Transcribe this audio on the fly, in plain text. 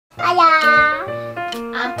あら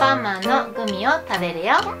アンパンマンのグミを食べるよ。イ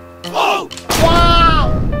エーイ。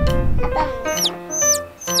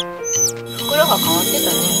袋が変わって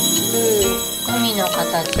たね。グミの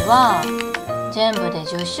形は全部で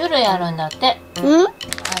10種類あるんだって。味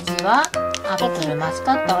はアップル、マス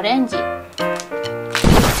カット、オレンジ。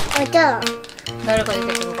誰が出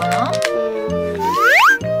てくるかな？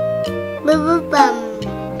ブブパン。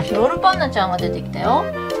ロールパンナちゃんが出てきたよ。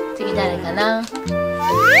次誰かな？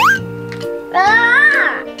バ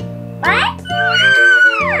イキン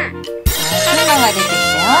マが出てきた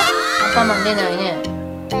よ。アンパンマン出ないね。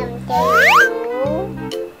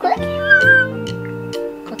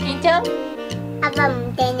コキンちゃん？アパ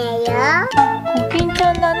ン出ないよ。コキンち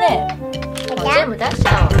ゃんだね。もう全部出しちゃ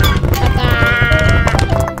おう。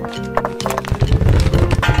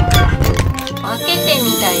開けてみ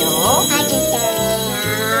たよ。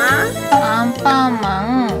アンパンマ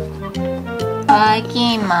ン、バイ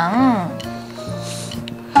キンマン、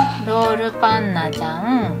ロールパンナちゃ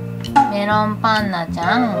ん、メロンパンナち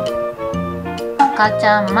ゃん、赤ち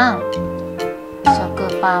ゃんマン、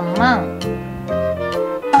食パンマン、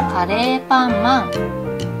カレーパンマン、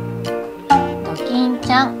ドキン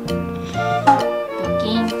ちゃん、ド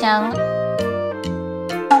キンちゃん、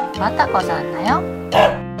バタコさんだよ。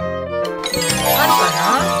あるかな？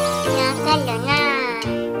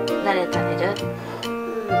誰食べる？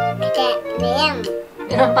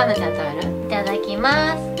メロンパンナちゃん食べる？いただき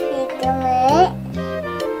ます。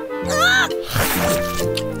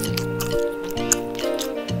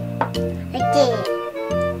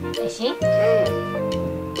おいしい？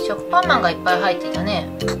食パンマンがいっぱい入ってたね。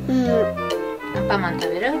アンパンマン食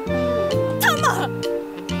べる？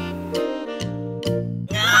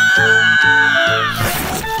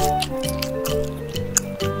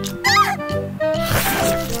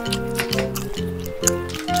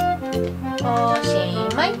おし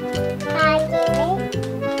まい。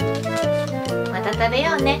また食べ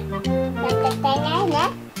ようね。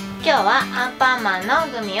今日はアンパンマンの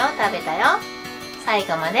グミを食べたよ。最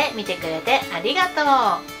後まで見てくれてありがとう。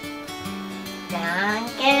じゃん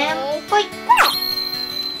けんぽい。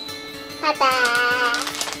バイバイ。